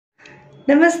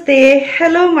Namaste.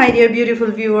 Hello, my dear beautiful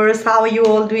viewers. How are you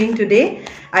all doing today?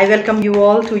 I welcome you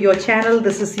all to your channel.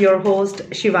 This is your host,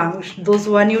 SHIVAANSH. Those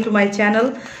who are new to my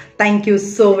channel, thank you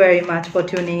so very much for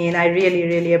tuning in. I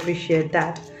really appreciate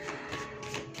that.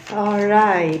 All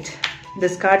right.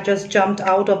 This card just jumped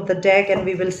out of the deck and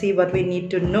we will see what we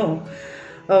need to know.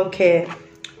 Okay.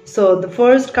 So the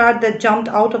first card that jumped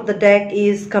out of the deck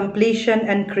is completion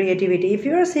and creativity. If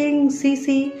you are saying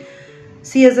CC,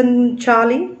 C as in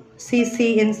Charlie,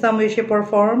 CC in some way, shape or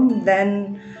form,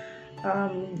 then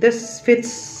this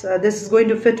is going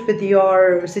to fit with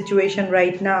your situation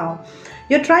right now.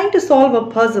 You're trying to solve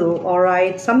a puzzle, all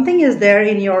right? Something is there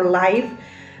in your life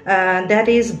that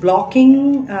is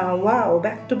blocking. Wow,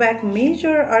 back-to-back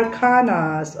major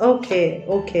arcanas.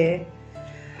 Okay.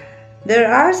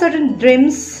 There are certain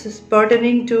dreams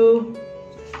pertaining to...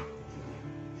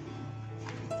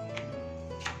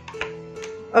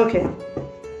 Okay.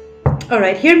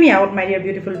 Alright, hear me out, my dear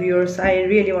beautiful viewers. I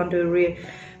really want to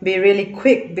be really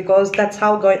quick because that's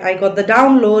how I got the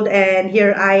download and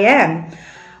here I am.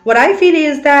 What I feel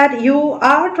is that you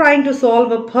are trying to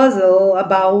solve a puzzle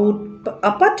about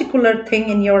a particular thing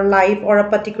in your life or a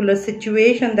particular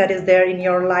situation that is there in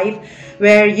your life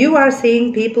where you are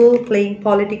seeing people playing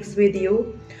politics with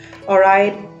you.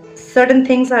 Alright, certain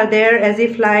things are there as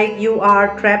if like you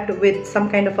are trapped with some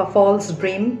kind of a false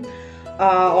dream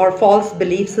or false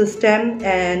belief system,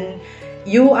 and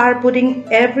you are putting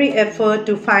every effort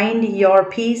to find your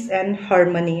peace and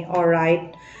harmony. All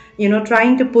right, you know,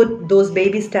 trying to put those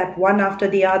baby steps one after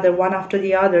the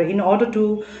other in order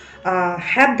to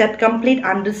have that complete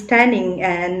understanding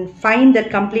and find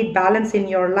that complete balance in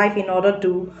your life in order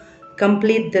to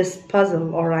complete this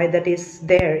puzzle, all right, that is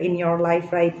there in your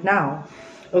life right now.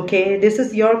 Okay, this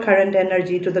is your current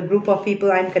energy to the group of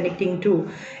people I'm connecting to.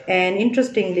 And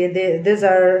interestingly, these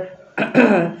are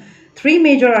four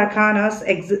major arcanas,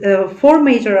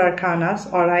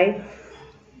 all right.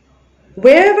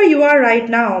 Wherever you are right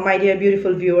now, my dear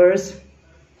beautiful viewers,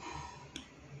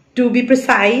 to be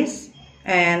precise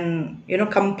and, you know,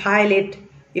 compile it,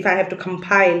 if I have to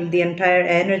compile the entire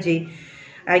energy,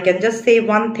 I can just say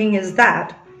one thing is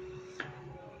that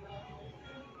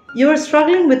you are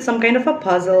struggling with some kind of a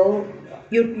puzzle.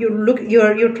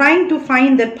 You're trying to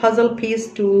find that puzzle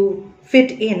piece to fit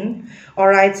in, all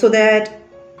right, so that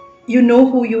you know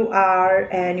who you are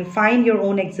and you find your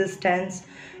own existence,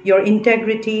 your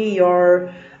integrity,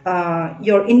 your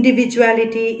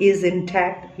individuality is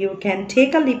intact. You can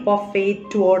take a leap of faith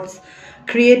towards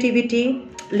creativity,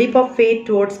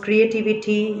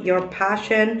 your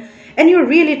passion, and you're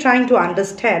really trying to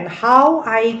understand how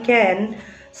I can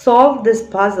solve this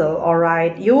puzzle. All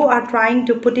right, you are trying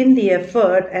to put in the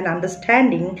effort and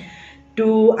understanding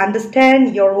to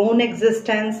understand your own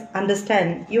existence.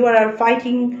 Understand you are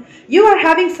fighting, you are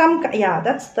having some, yeah,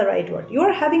 that's the right word, you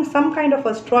are having some kind of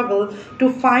a struggle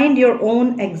to find your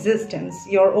own existence,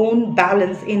 your own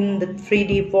balance in the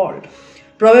 3D world.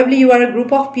 Probably you are a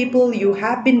group of people, you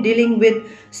have been dealing with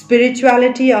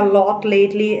spirituality a lot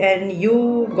lately and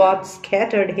you got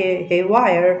scattered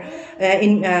haywire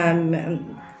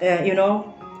you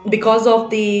know, because of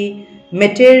the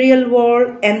material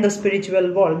world and the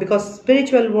spiritual world, because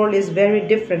spiritual world is very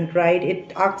different, right?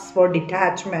 It asks for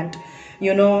detachment.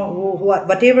 You know,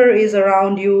 whatever is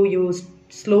around you, you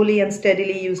slowly and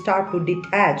steadily you start to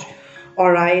detach,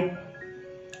 all right?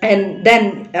 And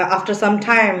then after some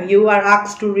time you are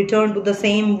asked to return to the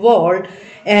same world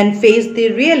and face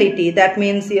the reality. That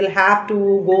means you'll have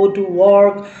to go to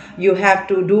work, you have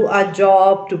to do a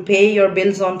job to pay your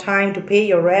bills on time, to pay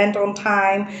your rent on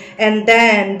time, and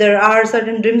then there are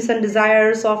certain dreams and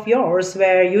desires of yours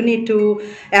where you need to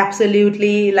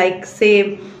absolutely, like,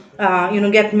 say, you know,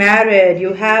 get married.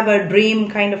 You have a dream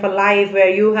kind of a life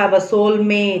where you have a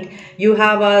soulmate, you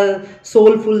have a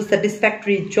soulful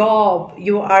satisfactory job,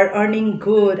 you are earning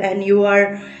good and you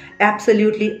are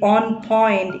absolutely on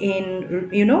point in,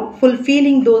 you know,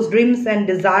 fulfilling those dreams and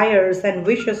desires and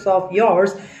wishes of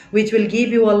yours, which will give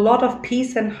you a lot of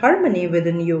peace and harmony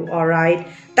within you. All right,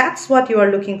 that's what you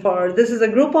are looking for. This is a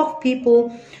group of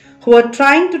people who are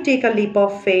trying to take a leap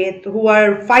of faith, who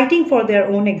are fighting for their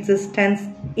own existence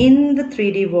in the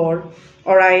 3D world.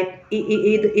 All right,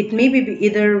 it may be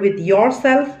either with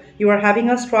yourself, you are having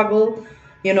a struggle,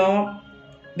 you know,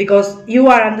 because you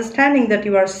are understanding that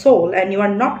you are soul and you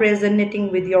are not resonating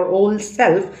with your old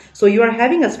self. So you are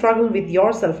having a struggle with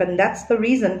yourself, and that's the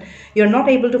reason you're not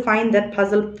able to find that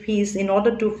puzzle piece in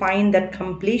order to find that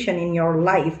completion in your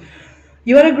life.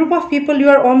 You are a group of people, you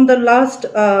are on the last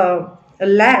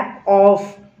lap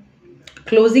of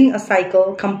closing a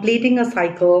cycle, completing a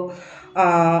cycle,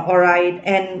 all right,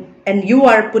 and you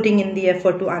are putting in the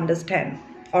effort to understand.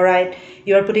 All right,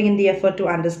 you are putting in the effort to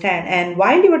understand, and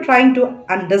while you are trying to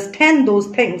understand those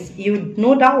things, you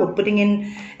no doubt putting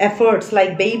in efforts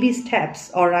like baby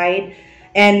steps. All right,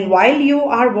 and while you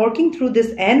are working through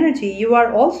this energy, you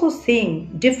are also seeing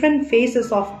different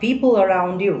faces of people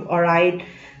around you. All right,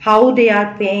 how they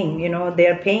are paying, you know, they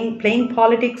are playing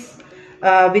politics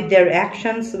with their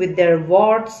actions, with their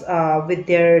words, with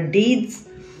their deeds.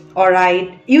 All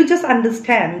right, you just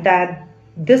understand that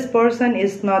this person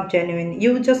is not genuine.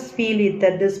 You just feel it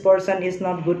that this person is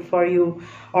not good for you.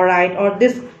 All right, or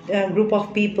this group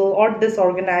of people or this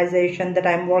organization that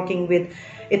I'm working with,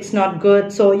 it's not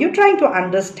good. So you're trying to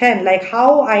understand like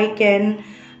how I can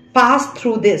pass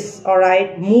through this. All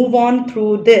right, move on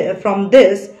through from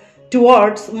this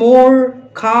towards more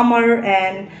calmer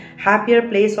and happier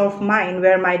place of mind,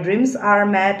 where my dreams are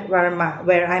met,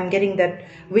 where I'm getting that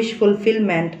wish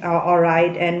fulfillment. All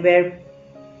right, and where,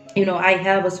 you know, I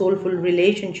have a soulful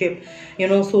relationship, you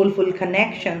know, soulful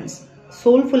connections,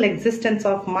 soulful existence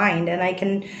of mind, and I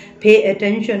can pay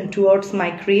attention towards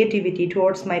my creativity,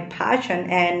 towards my passion,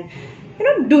 and, you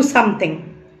know, do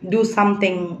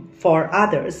something for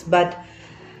others. But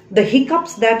the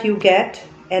hiccups that you get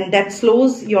and that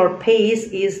slows your pace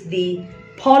is the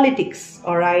politics.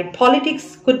 All right,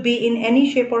 politics could be in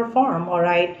any shape or form. All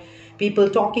right, people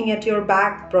talking at your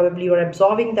back, probably you're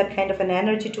absorbing that kind of an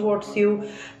energy towards you.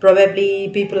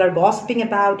 Probably people are gossiping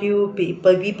about you,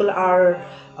 people are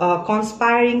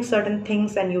conspiring certain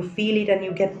things, and you feel it and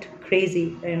you get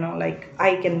crazy, you know, like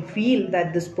I can feel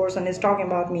that this person is talking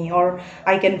about me, or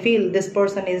I can feel this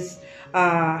person is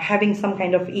having some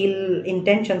kind of ill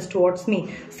intentions towards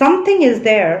me. Something is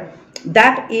there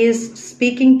that is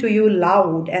speaking to you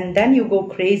loud, and then you go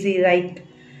crazy, like,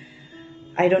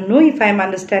 I don't know if I'm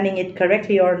understanding it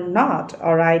correctly or not.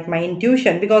 All right, my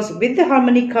intuition, because with the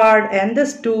harmony card and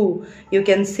this two, you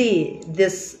can see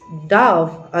this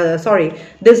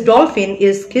this dolphin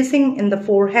is kissing in the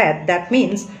forehead. That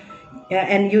means,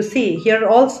 and you see here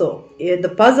also,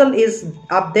 the puzzle is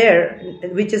up there,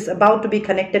 which is about to be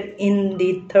connected in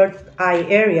the third eye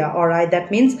area. All right,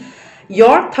 that means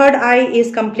your third eye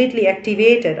is completely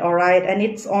activated. All right, and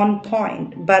it's on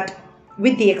point. But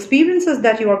with the experiences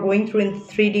that you are going through in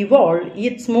 3D world,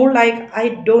 it's more like, I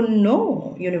don't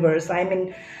know, universe. I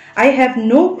mean, I have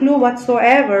no clue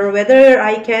whatsoever whether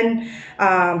I can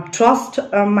trust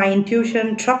my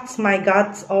intuition, trust my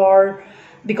guts, or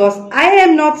because I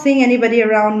am not seeing anybody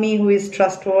around me who is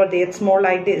trustworthy. It's more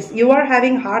like this. You are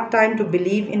having hard time to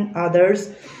believe in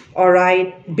others. All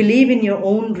right, believe in your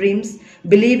own dreams.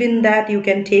 Believe in that you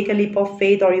can take a leap of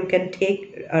faith, or you can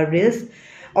take a risk,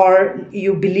 or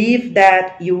you believe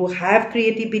that you have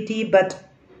creativity, but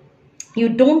you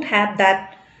don't have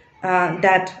that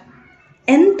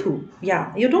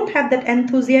you don't have that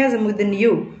enthusiasm within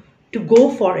you to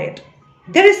go for it.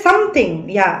 There is something,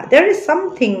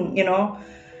 you know,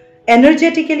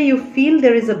 energetically you feel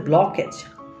there is a blockage.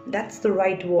 That's the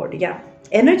right word.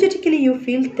 Energetically you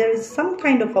feel there is some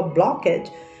kind of a blockage,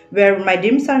 where my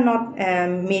dreams are not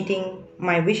meeting,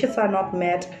 my wishes are not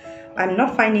met. I'm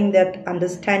not finding that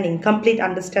understanding, complete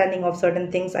understanding of certain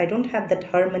things. I don't have that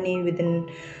harmony within,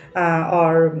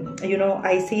 or, you know,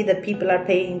 I see that people are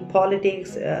playing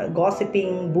politics,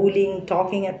 gossiping, bullying,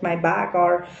 talking at my back,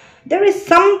 or there is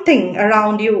something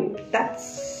around you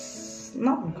that's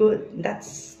not good.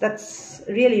 That's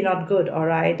really not good. All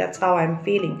right, that's how I'm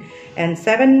feeling. And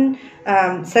seven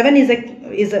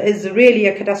is really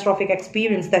a catastrophic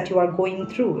experience that you are going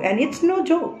through, and it's no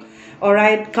joke. All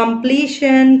right,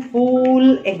 completion,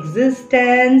 full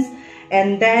existence,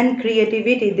 and then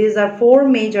creativity. These are four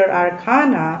major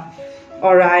arcana.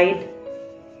 All right,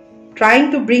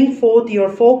 trying to bring forth your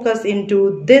focus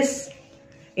into this.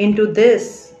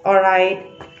 All right,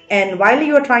 and while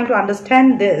you are trying to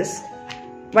understand this,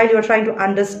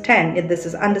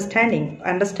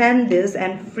 understand this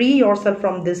and free yourself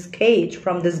from this cage,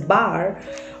 from this bar.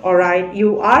 All right,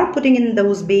 you are putting in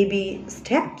those baby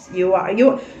steps.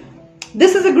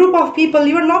 This is a group of people.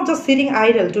 You are not just sitting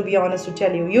idle, to be honest, to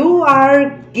tell you. You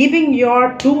are giving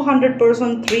your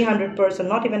 200%, 300%,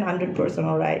 not even 100%,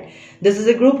 all right? This is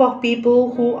a group of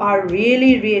people who are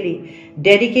really, really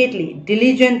dedicatedly,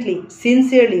 diligently,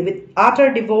 sincerely, with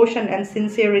utter devotion and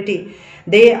sincerity.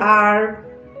 They are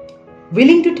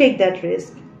willing to take that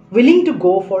risk, willing to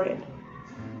go for it,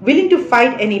 willing to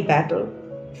fight any battle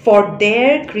for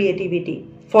their creativity,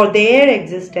 for their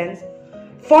existence,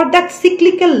 for that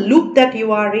cyclical loop that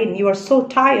you are in. You are so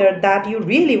tired that you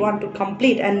really want to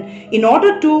complete, and in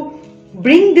order to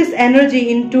bring this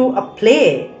energy into a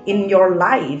play in your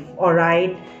life, all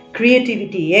right,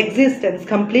 creativity, existence,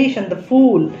 completion, the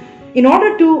Fool. In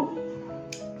order to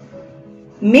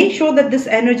make sure that this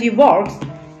energy works,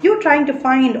 you're trying to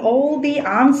find all the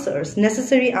answers,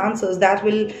 necessary answers that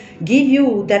will give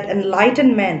you that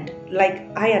enlightenment. Like,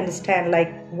 I understand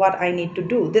like what I need to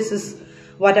do. This is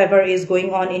whatever is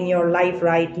going on in your life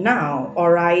right now.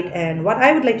 All right. And what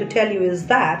I would like to tell you is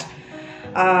that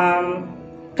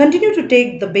continue to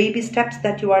take the baby steps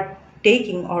that you are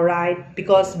taking. All right.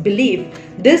 Because believe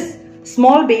this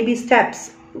small baby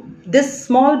steps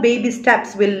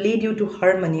will lead you to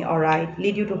harmony. All right,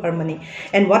 lead you to harmony.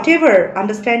 And whatever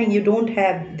understanding you don't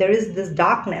have, there is this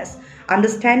darkness,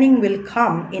 understanding will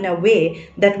come in a way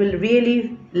that will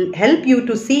really help you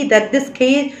to see that this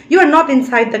cage, you are not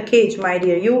inside the cage, my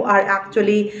dear. You are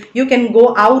actually, you can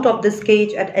go out of this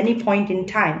cage at any point in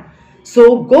time.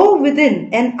 So go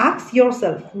within and ask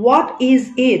yourself, what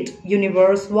is it,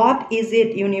 universe? What is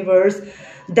it, universe,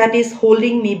 that is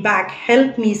holding me back?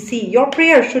 Help me see. Your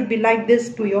prayer should be like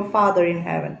this to your Father in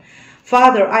heaven.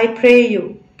 Father, I pray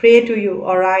to you,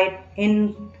 all right?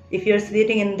 If you're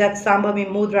sitting in that Sambhavi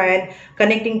Mudra and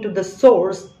connecting to the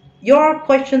source, your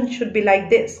question should be like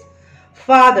this.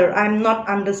 Father, I'm not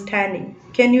understanding.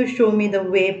 Can you show me the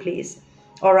way, please?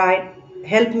 All right?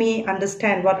 Help me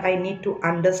understand what I need to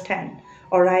understand.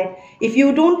 All right? If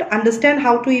you don't understand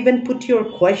how to even put your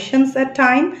questions at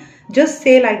time, just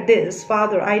say like this,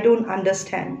 Father, I don't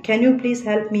understand. Can you please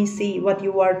help me see what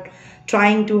you are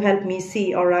trying to help me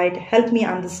see? All right? Help me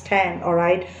understand. All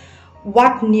right?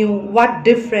 What new, what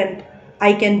different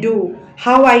I can do,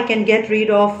 how I can get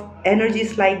rid of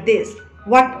energies like this.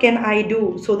 What can I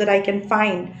do so that I can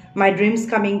find my dreams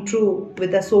coming true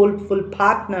with a soulful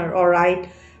partner? All right?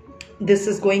 This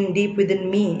is going deep within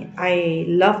me. I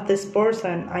love this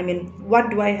person. I mean, what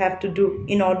do I have to do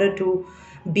in order to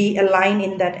be aligned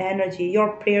in that energy?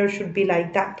 Your prayer should be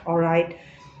like that. All right?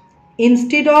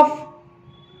 Instead of,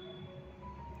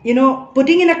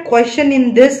 putting in a question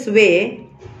in this way,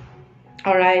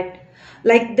 all right,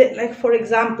 like for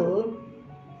example,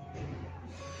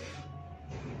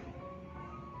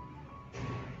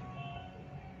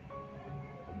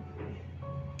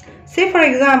 say for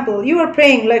example, you are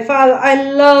praying like, Father,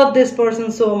 I love this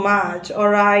person so much. All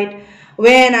right,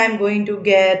 when I'm going to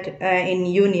get in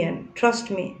union,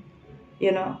 trust me,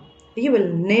 you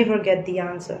will never get the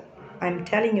answer. I'm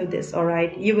telling you this, all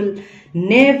right? You will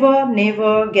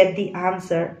never get the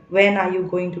answer. When are you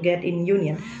going to get in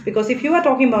union? Because if you are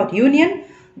talking about union,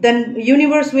 then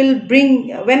universe will bring,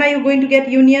 when are you going to get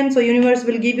union? So universe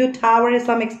will give you tower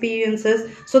some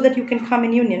experiences so that you can come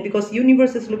in union, because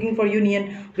universe is looking for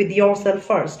union with yourself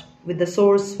first, with the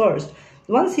source first.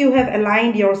 Once you have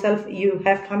aligned yourself, you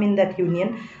have come in that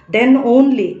union, then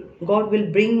only God will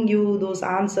bring you those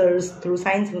answers through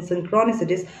signs and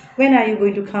synchronicities. When are you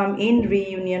going to come in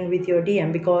reunion with your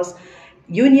DM? Because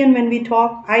union, when we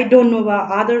talk, I don't know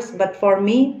about others, but for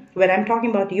me, when I'm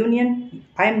talking about union,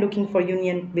 I'm looking for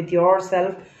union with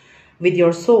yourself, with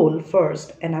your soul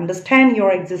first, and understand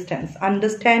your existence.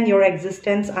 Understand your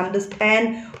existence.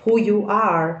 Understand who you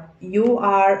are. You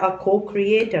are a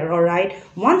co-creator, all right?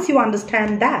 Once you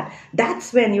understand that,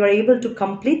 that's when you are able to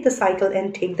complete the cycle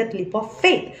and take that leap of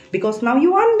faith, because now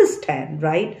you understand,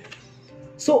 right?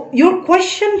 So your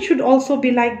question should also be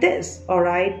like this, all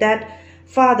right? That,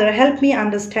 Father, help me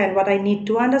understand what I need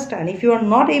to understand. If you are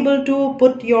not able to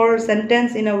put your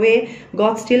sentence in a way,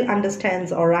 God still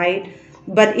understands, all right?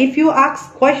 But if you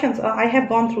ask questions, I have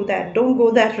gone through that. Don't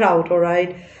go that route, all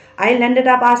right? I ended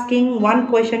up asking one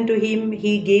question to him.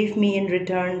 He gave me in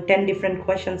return 10 different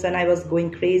questions, and I was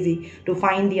going crazy to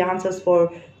find the answers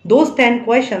for those 10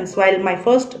 questions, while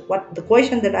the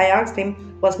question that I asked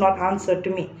him was not answered to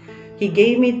me. He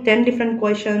gave me 10 different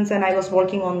questions, and I was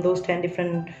working on those 10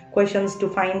 different questions to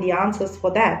find the answers for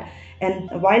that.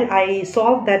 And while I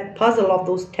solved that puzzle of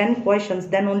those 10 questions,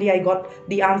 then only I got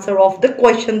the answer of the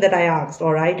question that I asked,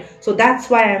 all right? So that's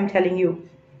why I'm telling you,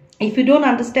 if you don't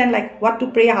understand like what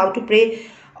to pray, how to pray,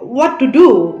 what to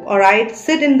do, all right,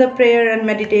 sit in the prayer and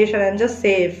meditation and just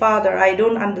say, Father, I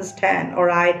don't understand, all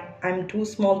right? I'm too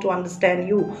small to understand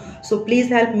you. So please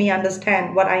help me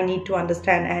understand what I need to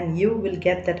understand, and you will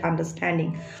get that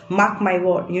understanding. Mark my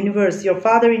word, universe, your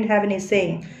Father in heaven is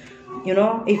saying,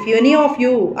 if any of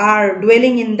you are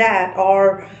dwelling in that,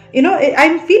 or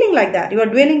I'm feeling like that you are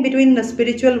dwelling between the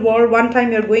spiritual world. One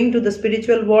time you're going to the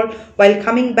spiritual world, while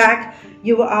coming back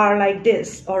you are like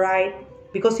this, all right?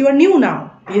 Because you are new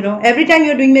now. Every time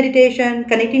you're doing meditation,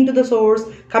 connecting to the source,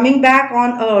 coming back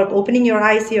on earth, opening your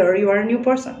eyes here, you are a new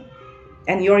person.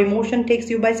 and your emotion takes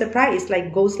you by surprise,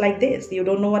 like goes like this. You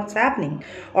don't know what's happening.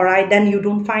 All right, then you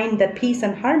don't find that peace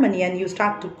and harmony, and you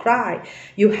start to cry.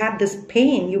 You have this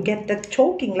pain, you get that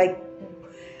choking, like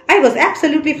I was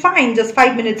absolutely fine just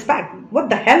 5 minutes back. What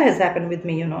the hell has happened with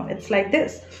me? You know, it's like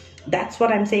this. That's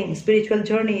what I'm saying. Spiritual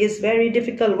journey is very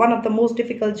difficult. One of the most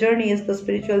difficult journey is the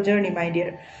spiritual journey, my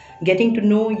dear. Getting to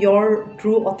know your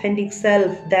true authentic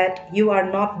self, that you are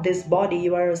not this body,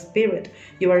 you are a spirit,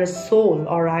 you are a soul,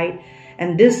 all right?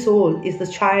 And this soul is the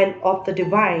child of the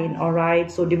divine, all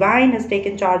right? So divine has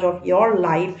taken charge of your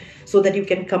life so that you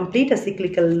can complete a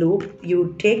cyclical loop.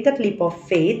 You take that leap of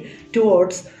faith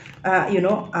towards,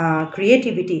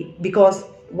 creativity, because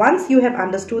once you have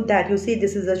understood that, you see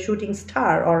this is a shooting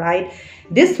star, all right?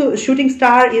 This shooting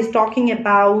star is talking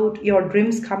about your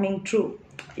dreams coming true.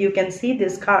 You can see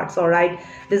these cards, all right?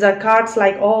 These are cards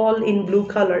like all in blue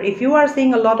color. If you are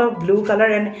seeing a lot of blue color,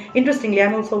 and interestingly,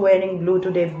 I'm also wearing blue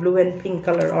today, blue and pink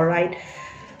color, all right?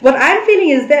 What I'm feeling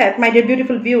is that, my dear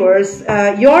beautiful viewers,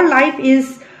 your life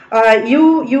is,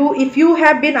 if you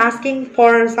have been asking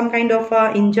for some kind of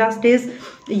injustice,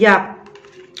 yeah,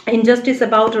 injustice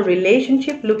about a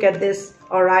relationship, look at this,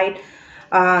 all right?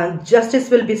 Justice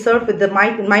will be served with the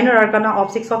minor arcana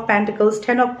of 6 of Pentacles,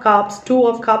 10 of Cups, 2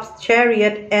 of Cups,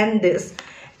 Chariot, and this.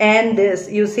 And this,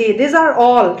 you see, these are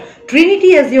all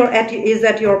Trinity is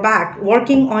at your back,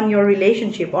 working on your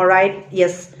relationship, all right?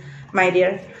 Yes, my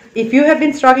dear. If you have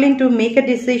been struggling to make a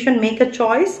decision, make a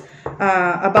choice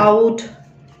about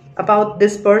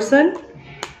this person,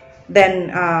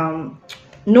 then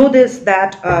know this,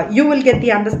 that you will get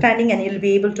the understanding and you'll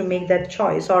be able to make that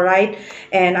choice, all right?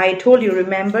 And I told you,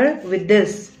 remember, with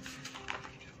this,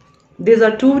 these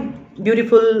are two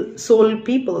beautiful soul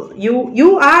people.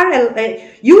 You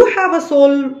have a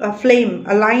soul flame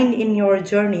aligned in your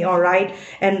journey, all right?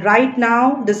 And right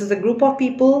now, this is a group of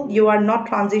people. You are not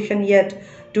transitioned yet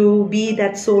to be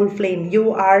that soul flame.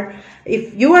 You are,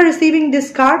 if you are receiving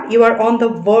this card, you are on the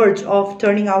verge of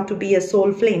turning out to be a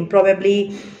soul flame,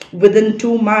 probably within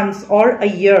 2 months or a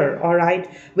year, all right?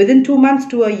 Within 2 months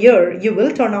to a year, you will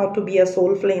turn out to be a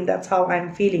soul flame. That's how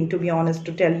I'm feeling, to be honest,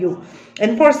 to tell you.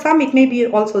 And for some, it may be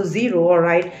also 0, all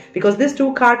right? Because these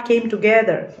two cards came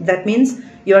together. That means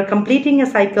you are completing a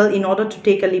cycle in order to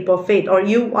take a leap of faith, or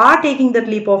you are taking that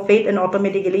leap of faith and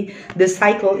automatically this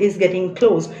cycle is getting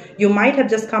closed. You might have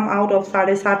just come out of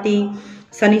Sadesati,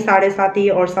 Sunny Sadesati,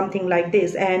 or something like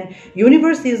this, and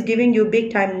universe is giving you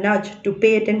big time nudge to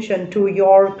pay attention to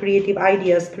your creative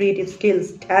ideas, creative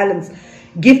skills, talents,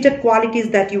 gifted qualities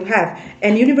that you have.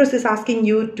 And universe is asking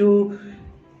you to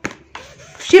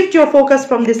shift your focus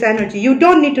from this energy. You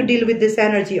don't need to deal with this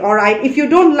energy, all right? If you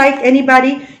don't like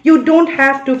anybody, you don't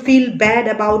have to feel bad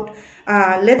about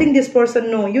letting this person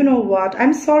know, you know what,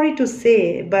 I'm sorry to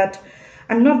say, but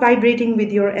I'm not vibrating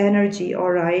with your energy,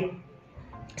 all right?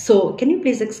 So can you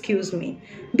please excuse me?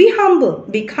 Be humble,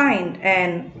 be kind,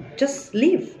 and just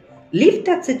leave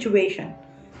that situation.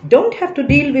 Don't have to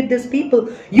deal with these people.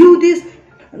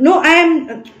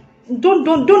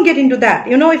 Don't get into that.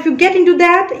 You know, if you get into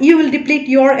that, you will deplete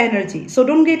your energy. So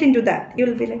don't get into that. You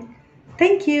will be like,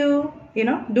 thank you, you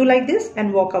know, do like this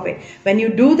and walk away. When you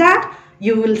do that,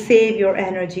 you will save your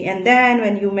energy. And then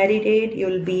when you meditate, you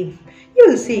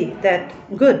will see that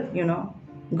good, you know,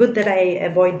 good that I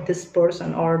avoid this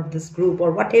person or this group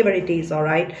or whatever it is, all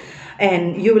right?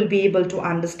 And you will be able to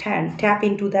understand, tap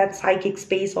into that psychic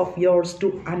space of yours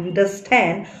to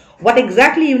understand what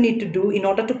exactly you need to do in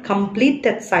order to complete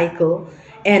that cycle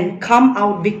and come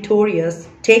out victorious.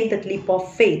 Take that leap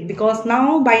of faith, because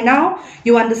by now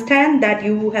you understand that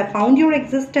you have found your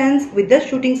existence. With the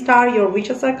shooting star, your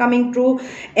wishes are coming true,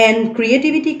 and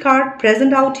creativity card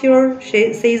present out here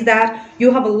says that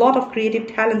you have a lot of creative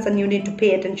talents and you need to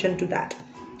pay attention to that,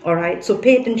 all right? So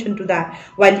pay attention to that.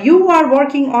 While you are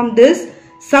working on this,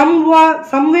 somewhere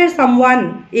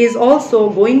someone is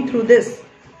also going through this.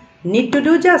 Need to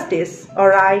do justice, all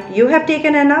right? You have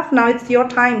taken enough. Now it's your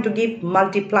time to give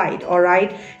multiplied, all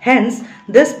right? Hence,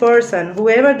 this person,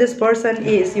 whoever this person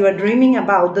is you are dreaming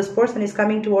about, this person is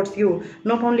coming towards you,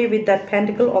 not only with that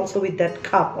pentacle, also with that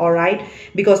cup, all right?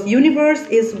 Because universe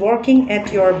is working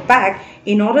at your back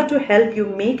in order to help you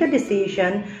make a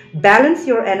decision, balance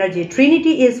your energy.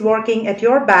 Trinity is working at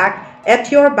your back,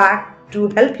 to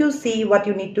help you see what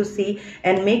you need to see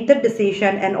and make the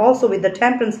decision. And also with the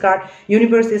Temperance card,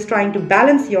 universe is trying to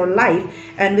balance your life.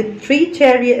 And with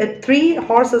 3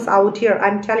 horses out here,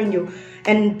 I'm telling you,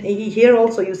 and here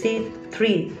also you see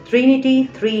 3 Trinity,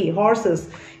 3 horses.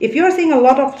 If you're seeing a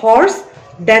lot of horse,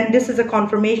 then this is a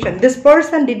confirmation. This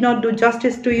person did not do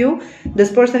justice to you.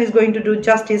 This person is going to do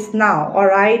justice now, all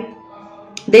right?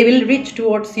 They will reach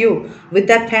towards you with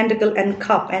that pentacle and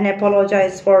cup and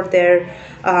apologize for their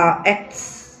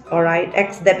acts, all right,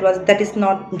 acts that is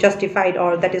not justified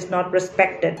or that is not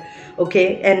respected.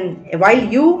 Okay, and while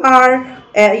you are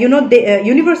the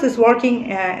universe is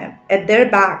working at their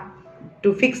back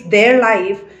to fix their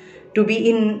life to be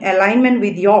in alignment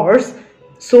with yours.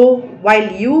 So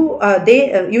while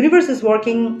universe is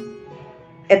working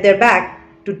at their back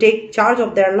to take charge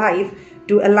of their life,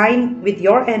 to align with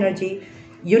your energy,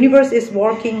 universe is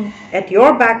working at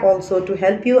your back also to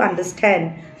help you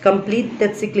understand, complete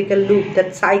that cyclical loop,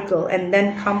 that cycle, and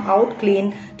then come out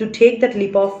clean to take that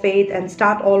leap of faith and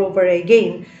start all over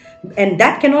again. And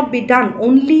that cannot be done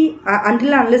only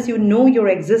until unless you know your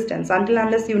existence, until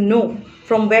unless you know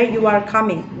from where you are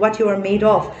coming, what you are made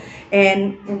of,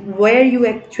 and where you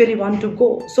actually want to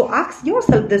go. So ask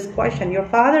yourself this question. Your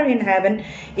Father in heaven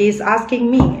is asking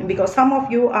me, because some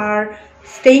of you are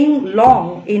staying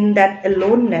long in that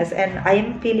aloneness, and I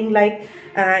am feeling like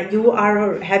you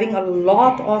are having a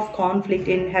lot of conflict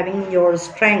in having your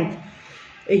strength,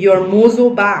 your mozo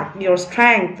back, your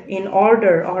strength in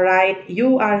order. All right,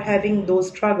 you are having those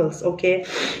struggles. Okay,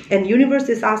 and universe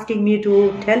is asking me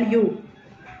to tell you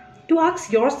to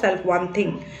ask yourself one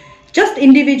thing, just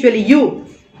individually. You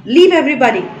leave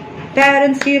everybody,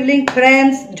 parents, sibling,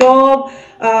 friends, job,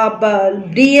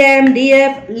 DM,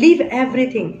 DF, leave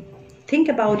everything. Think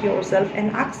about yourself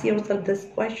and ask yourself this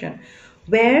question: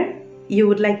 where you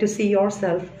would like to see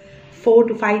yourself 4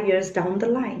 to 5 years down the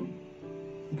line?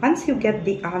 Once you get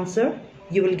the answer,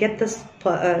 you will get this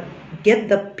get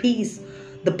the piece,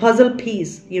 the puzzle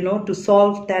piece, to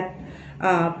solve that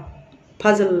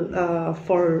puzzle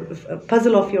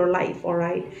puzzle of your life. All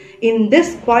right, in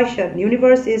this question,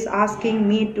 universe is asking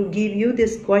me to give you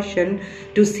this question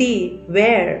to see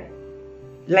where,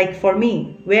 like for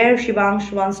me, where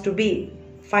Shivansh wants to be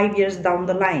 5 years down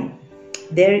the line.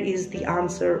 There is the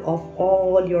answer of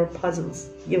all your puzzles.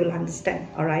 You will understand.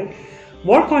 All right,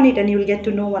 work on it and you will get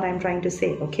to know what I'm trying to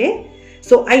say. Okay,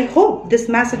 so I hope this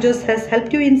messages has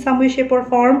helped you in some way, shape or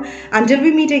form. Until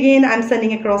we meet again, I'm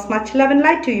sending across much love and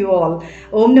light to you all.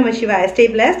 Om Namah Shivaya. Stay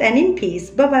blessed and in peace.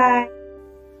 Bye bye.